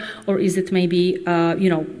neutral, or is it maybe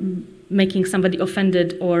making somebody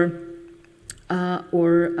offended or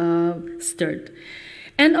stirred?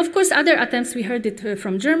 And of course, other attempts, we heard it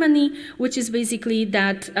from Germany, which is basically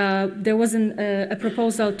that there was a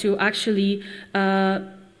proposal to actually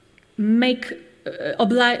make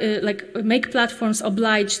platforms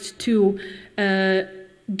obliged to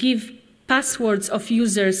give passwords of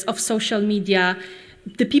users of social media,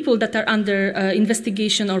 the people that are under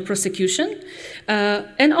investigation or prosecution.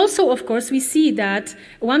 And also, of course, we see that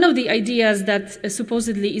one of the ideas that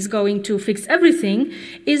supposedly is going to fix everything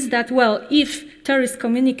is that, well, if terrorists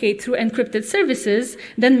communicate through encrypted services,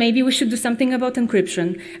 then maybe we should do something about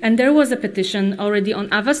encryption. And there was a petition already on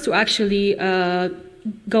Avast to actually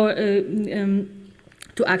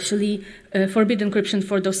forbid encryption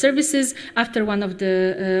for those services after one of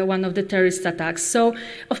the terrorist attacks. So,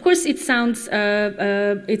 of course, it sounds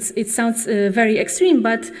very extreme,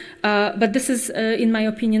 but this is, in my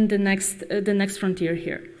opinion, the next frontier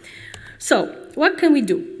here. So, what can we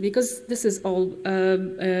do? Because this is all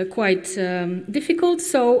quite difficult.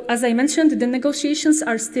 So, as I mentioned, the negotiations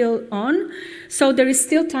are still on. So, there is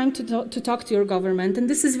still time to talk to your government. And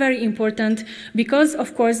this is very important because,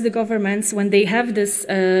 of course, the governments, when they have this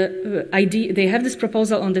idea, they have this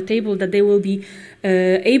proposal on the table that they will be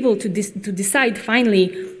able to decide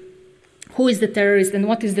finally who is the terrorist and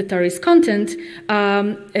what is the terrorist content.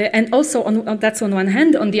 And also, that's on one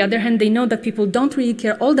hand. On the other hand, they know that people don't really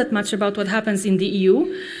care all that much about what happens in the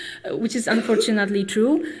EU, which is unfortunately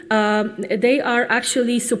true. They are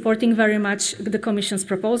actually supporting very much the Commission's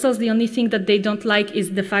proposals. The only thing that they don't like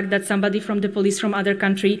is the fact that somebody from the police from other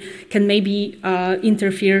country can maybe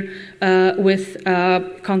interfere with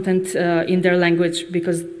content in their language,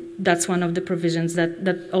 because that's one of the provisions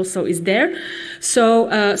that also is there. So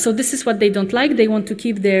this is what they don't like. They want to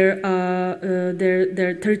keep their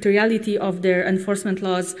territoriality of their enforcement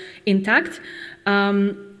laws intact.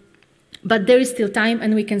 But there is still time,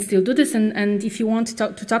 and we can still do this. And if you want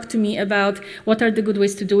to talk to me about what are the good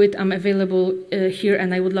ways to do it, I'm available here,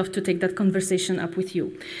 and I would love to take that conversation up with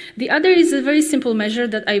you. The other is a very simple measure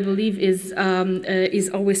that I believe is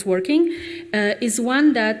always working, is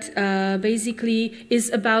one that basically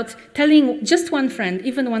is about telling just one friend,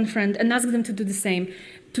 even one friend, and ask them to do the same,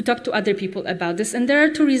 to talk to other people about this. And there are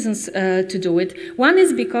two reasons to do it. One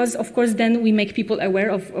is because, of course, then we make people aware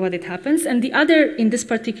of what it happens. And the other, in this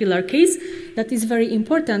particular case, that is very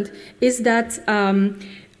important, is that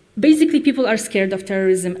basically people are scared of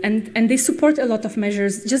terrorism, and they support a lot of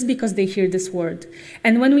measures just because they hear this word.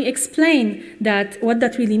 And when we explain that what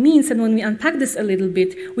that really means, and when we unpack this a little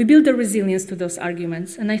bit, we build a resilience to those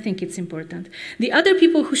arguments, and I think it's important. The other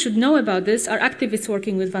people who should know about this are activists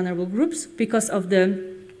working with vulnerable groups, because of the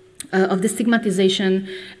stigmatization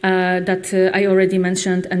that I already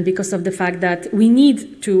mentioned, and because of the fact that we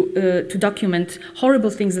need to document horrible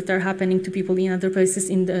things that are happening to people in other places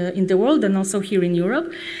in the world, and also here in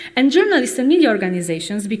Europe, and journalists and media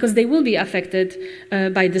organizations, because they will be affected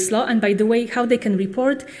by this law and by the way how they can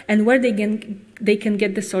report and where they can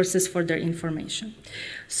get the sources for their information.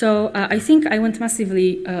 So I think I went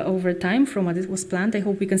massively over time from what it was planned. I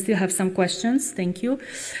hope we can still have some questions. Thank you.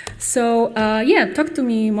 So yeah, talk to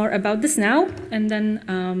me more about this now, and then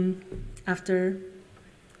after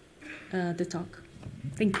the talk.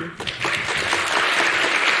 Thank you.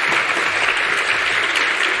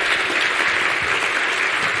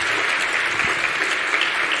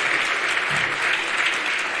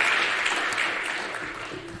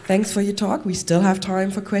 Thanks for your talk. We still have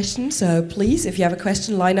time for questions, so please, if you have a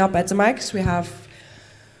question, line up at the mics. We have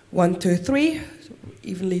 1, 2, 3,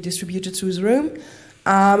 evenly distributed through the room.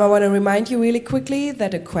 I want to remind you really quickly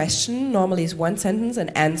that a question normally is one sentence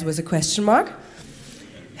and ends with a question mark.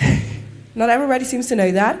 Not everybody seems to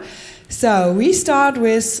know that. So we start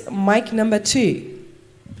with mic number 2.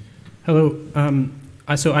 Hello.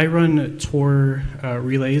 So I run Tor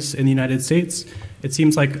relays in the United States. It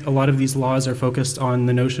seems like a lot of these laws are focused on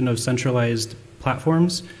the notion of centralized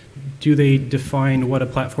platforms. Do they define what a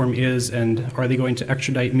platform is, and are they going to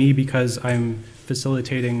extradite me because I'm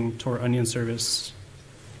facilitating Tor Onion service?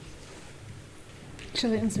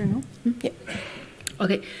 Shall I answer no? Yeah.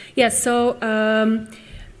 Okay. Yeah, so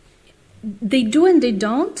they do and they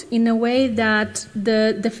don't, in a way that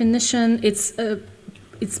the definition, it's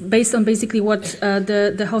based on basically what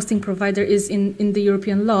the hosting provider is in the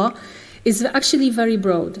European law, is actually very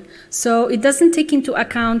broad. So it doesn't take into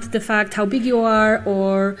account the fact how big you are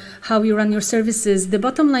or how you run your services. The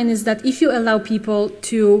bottom line is that if you allow people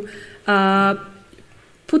to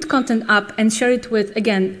put content up and share it with,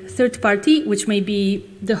 again, third party, which may be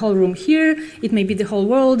the whole room here, it may be the whole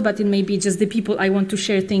world, but it may be just the people I want to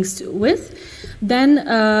share things with, then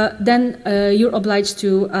you're obliged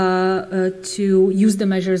to use the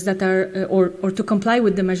measures that are, or to comply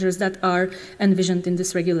with the measures that are envisioned in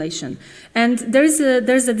this regulation. And there's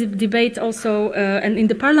a debate also, and in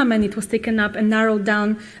the Parliament it was taken up and narrowed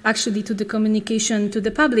down actually to the communication to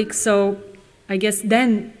the public. So I guess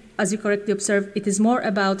then, as you correctly observed, it is more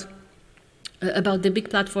about the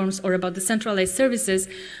big platforms or about the centralized services,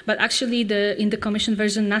 but actually in the Commission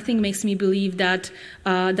version, nothing makes me believe that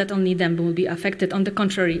that only them will be affected. On the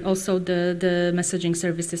contrary, also the messaging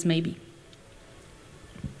services maybe.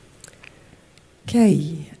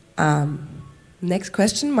 Okay. Next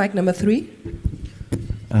question, mic number 3.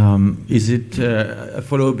 Is it a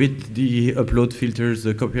follow a bit the upload filters,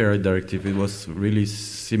 the copyright directive? It was really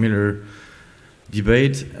similar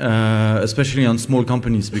debate, especially on small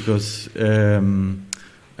companies, because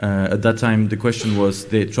at that time the question was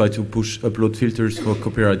they try to push upload filters for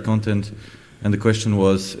copyright content, and the question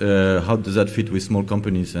was how does that fit with small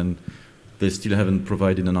companies, and they still haven't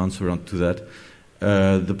provided an answer to that.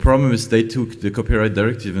 The problem is they took the copyright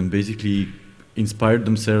directive and basically inspired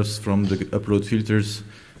themselves from the upload filters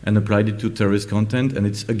and applied it to terrorist content. And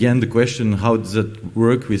it's again the question, how does that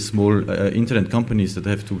work with small internet companies that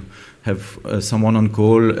have to have someone on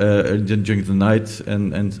call during the night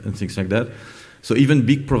and things like that. So even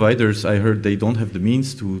big providers, I heard they don't have the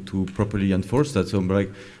means to properly enforce that. So I'm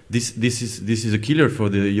like, this is a killer for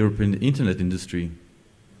the European internet industry.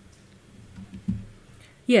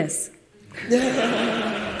 Yes.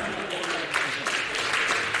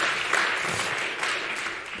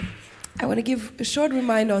 I want to give a short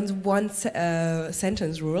reminder on one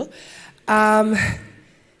sentence rule.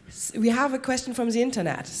 We have a question from the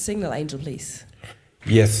internet. Signal Angel, please.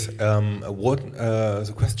 Yes.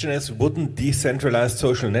 The question is, wouldn't decentralized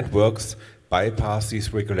social networks bypass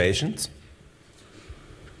these regulations?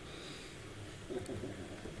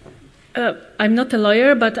 I'm not a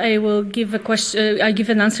lawyer, but I will give I give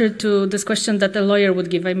an answer to this question that a lawyer would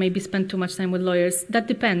give. I maybe spend too much time with lawyers. That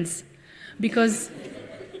depends,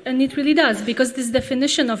 and it really does, because this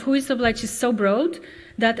definition of who is obliged is so broad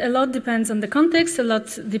that a lot depends on the context, a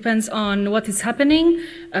lot depends on what is happening,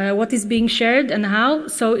 what is being shared, and how.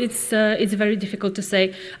 So it's very difficult to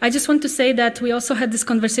say. I just want to say that we also had this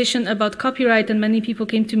conversation about copyright, and many people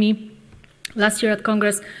came to me last year at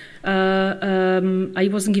Congress. I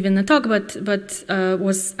wasn't given a talk, but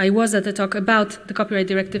I was at a talk about the copyright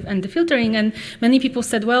directive and the filtering, and many people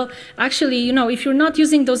said, well, actually, if you're not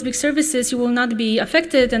using those big services, you will not be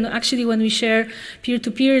affected, and actually when we share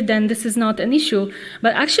peer-to-peer, then this is not an issue.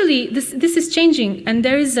 But actually, this is changing, and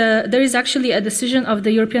there is actually a decision of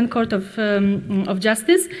the European Court of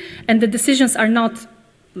Justice, and the decisions are not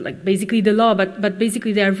like basically the law, but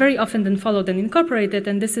basically they are very often then followed and incorporated,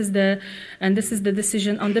 and this is the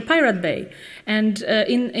decision on the Pirate Bay, and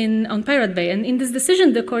on Pirate Bay, and in this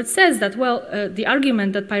decision the court says that the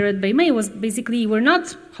argument that Pirate Bay made was basically we're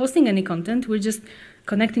not hosting any content, we're just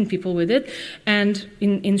connecting people with it, and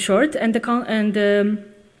in short, and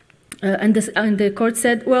the court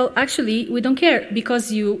said, well, actually, we don't care,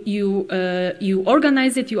 because you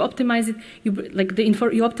organize it, you optimize it, you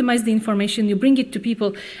optimize the information, you bring it to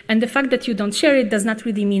people, and the fact that you don't share it does not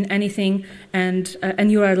really mean anything, and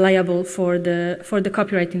you are liable for the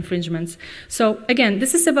copyright infringements. So again,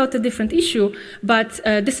 this is about a different issue, but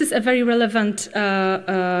this is a very relevant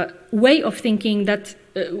way of thinking that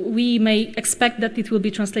we may expect that it will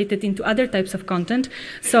be translated into other types of content.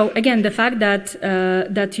 So again, the fact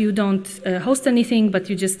that you don't host anything, but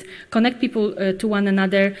you just connect people to one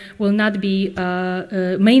another will not be,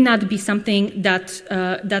 may not be something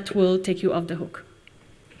that will take you off the hook.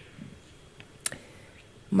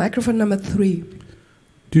 Microphone number 3.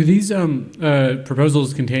 Do these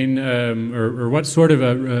proposals contain, or what sort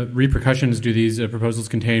of repercussions do these proposals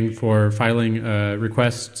contain for filing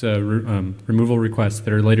requests, removal requests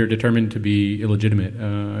that are later determined to be illegitimate?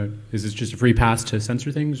 Is this just a free pass to censor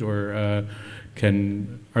things, or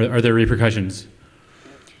are there repercussions?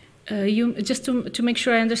 Just to make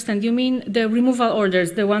sure I understand, you mean the removal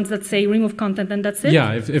orders, the ones that say remove content and that's it?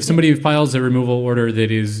 Yeah, if somebody files a removal order that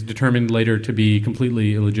is determined later to be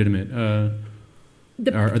completely illegitimate,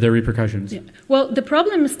 are there repercussions? Yeah. Well, the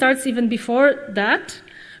problem starts even before that,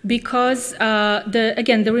 because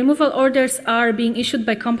the removal orders are being issued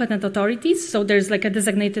by competent authorities. So there's like a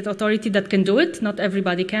designated authority that can do it. Not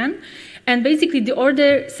everybody can. And basically the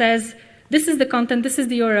order says, this is the content, this is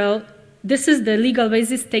the URL, this is the legal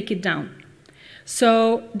basis, take it down.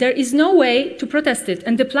 So there is no way to protest it.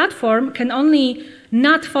 And the platform can only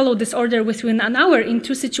not follow this order within an hour in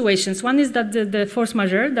 2 situations. One is that the force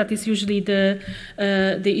majeure, that is usually the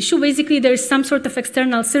issue. Basically, there is some sort of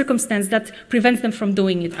external circumstance that prevents them from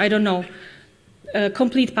doing it. I don't know, a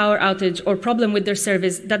complete power outage or problem with their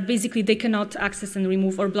service that basically they cannot access and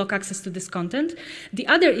remove or block access to this content. The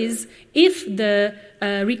other is if the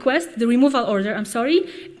removal order,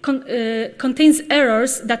 contains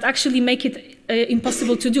errors that actually make it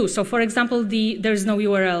impossible to do. So, for example, there's no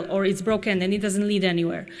URL, or it's broken and it doesn't lead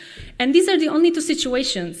anywhere. And these are the only 2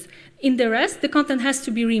 situations. In the rest, the content has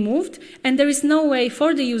to be removed, and there is no way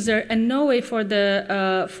for the user and no way for the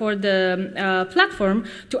platform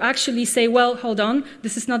to actually say, well, hold on,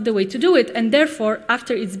 this is not the way to do it. And therefore,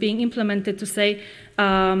 after it's being implemented, to say,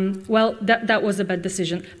 well, that was a bad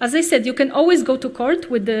decision. As I said, you can always go to court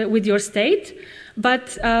with your state,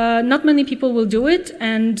 but not many people will do it,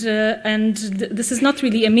 and this is not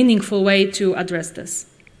really a meaningful way to address this.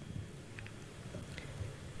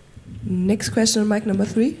 Next question, mic number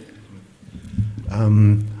 3. How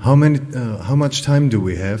much time do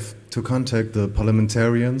we have to contact the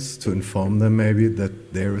parliamentarians to inform them maybe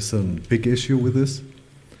that there is a big issue with this?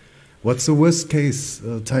 What's the worst case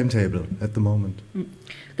timetable at the moment?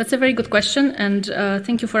 That's a very good question, and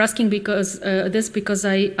thank you for asking because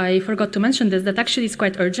I forgot to mention this, that actually it's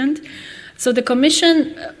quite urgent. So the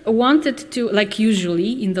Commission wanted to, like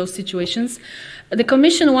usually in those situations, the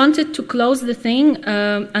Commission wanted to close the thing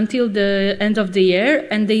until the end of the year,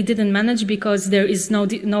 and they didn't manage because there is no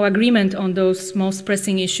agreement on those most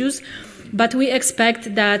pressing issues. But we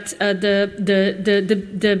expect that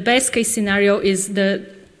the best case scenario is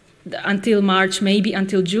until March, maybe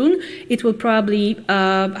until June. It will probably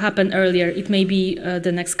happen earlier. It may be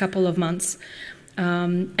the next couple of months.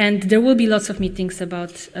 And there will be lots of meetings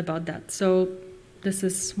about that. So this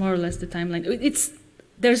is more or less the timeline.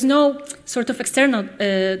 There's no sort of external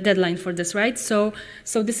deadline for this, right? So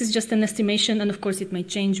this is just an estimation, and of course it may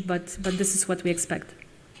change, but this is what we expect.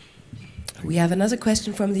 We have another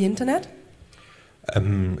question from the internet.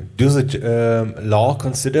 Does the law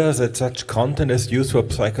consider that such content is used for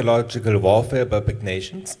psychological warfare by big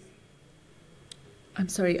nations? I'm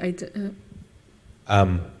sorry,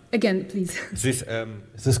 again, please. This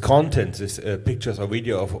content, this pictures or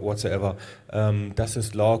video of whatsoever, does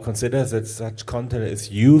this law consider that such content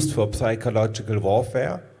is used for psychological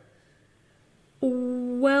warfare?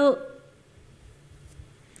 Well,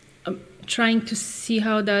 I'm trying to see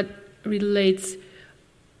how that relates.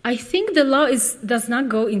 I think the law does not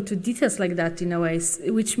go into details like that in a way,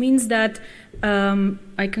 which means that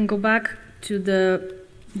I can go back to the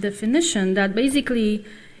definition that basically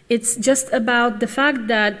it's just about the fact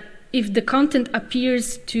that if the content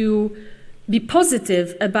appears to be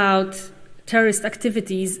positive about terrorist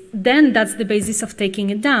activities, then that's the basis of taking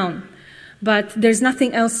it down. But there's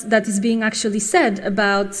nothing else that is being actually said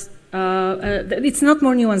about, it's not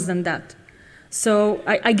more nuanced than that. So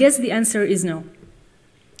I guess the answer is no.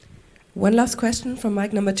 One last question from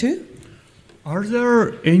mic number 2. Are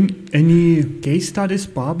there any case studies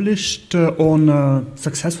published on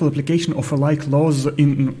successful application of alike laws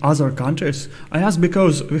in other countries? I ask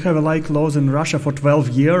because we have alike laws in Russia for 12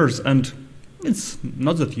 years and it's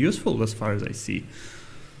not that useful as far as I see.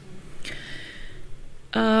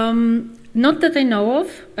 Not that I know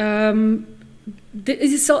of. I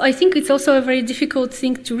think it's also a very difficult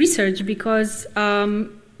thing to research because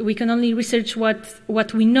we can only research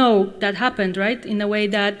what we know that happened, right? In a way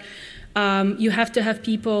that you have to have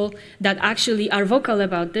people that actually are vocal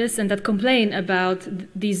about this and that complain about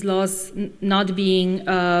these laws not being,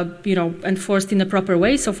 enforced in a proper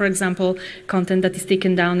way. So, for example, content that is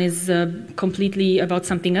taken down is completely about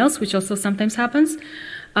something else, which also sometimes happens,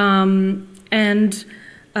 and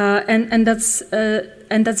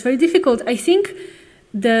that's very difficult. I think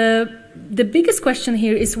the biggest question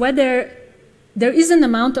here is whether there is an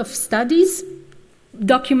amount of studies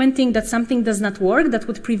documenting that something does not work that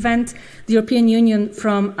would prevent the European Union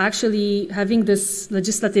from actually having this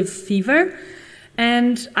legislative fever.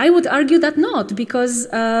 And I would argue that not, because,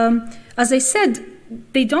 as I said,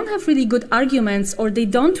 they don't have really good arguments or they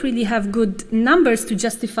don't really have good numbers to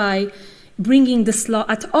justify bringing this law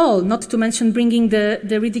at all, not to mention bringing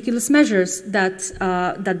the ridiculous measures that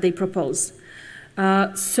they propose.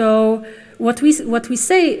 So what we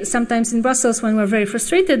say sometimes in Brussels when we're very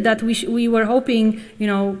frustrated that we were hoping,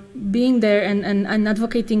 being there and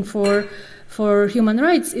advocating for human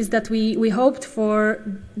rights is that we hoped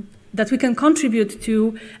that we can contribute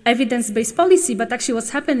to evidence-based policy, but actually what's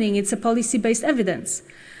happening, it's a policy-based evidence.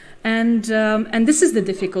 And this is the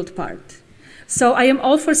difficult part. So I am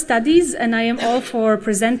all for studies, and I am all for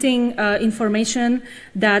presenting information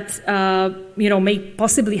that may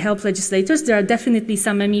possibly help legislators. There are definitely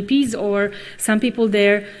some MEPs or some people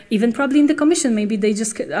there, even probably in the Commission. Maybe they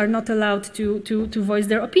just are not allowed to voice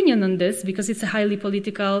their opinion on this because it's a highly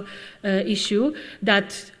political issue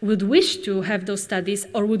that would wish to have those studies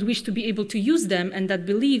or would wish to be able to use them and that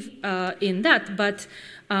believe in that. But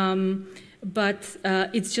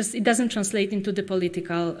it doesn't translate into the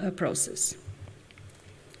political process.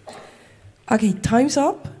 Okay, time's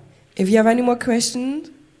up. If you have any more questions,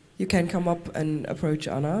 you can come up and approach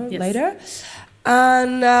Anna later.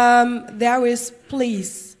 And there is,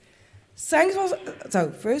 please,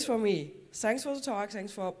 first for me, thanks for the talk,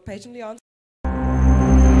 thanks for patiently answering.